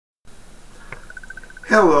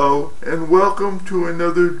Hello, and welcome to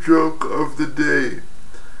another joke of the day.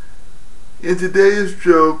 In today's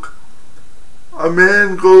joke, a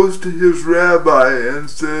man goes to his rabbi and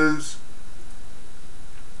says,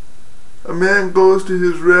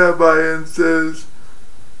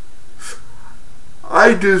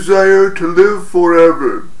 I desire to live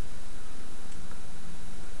forever.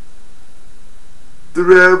 The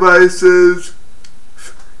rabbi says,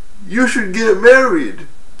 you should get married.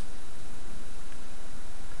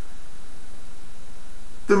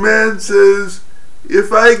 The man says,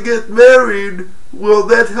 if I get married, will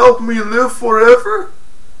that help me live forever?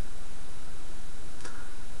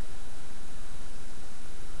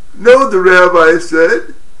 No, the rabbi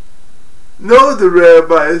said. No, the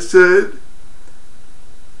rabbi said.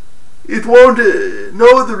 It won't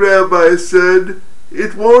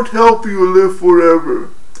help you live forever.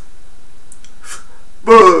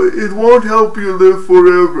 But it won't help you live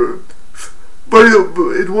forever. But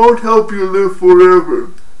it won't help you live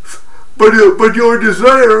forever. But your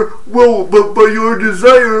desire will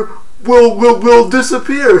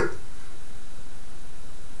disappear.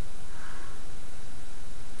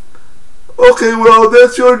 Okay, well,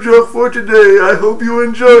 that's your joke for today. I hope you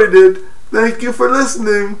enjoyed it. Thank you for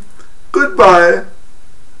listening. Goodbye.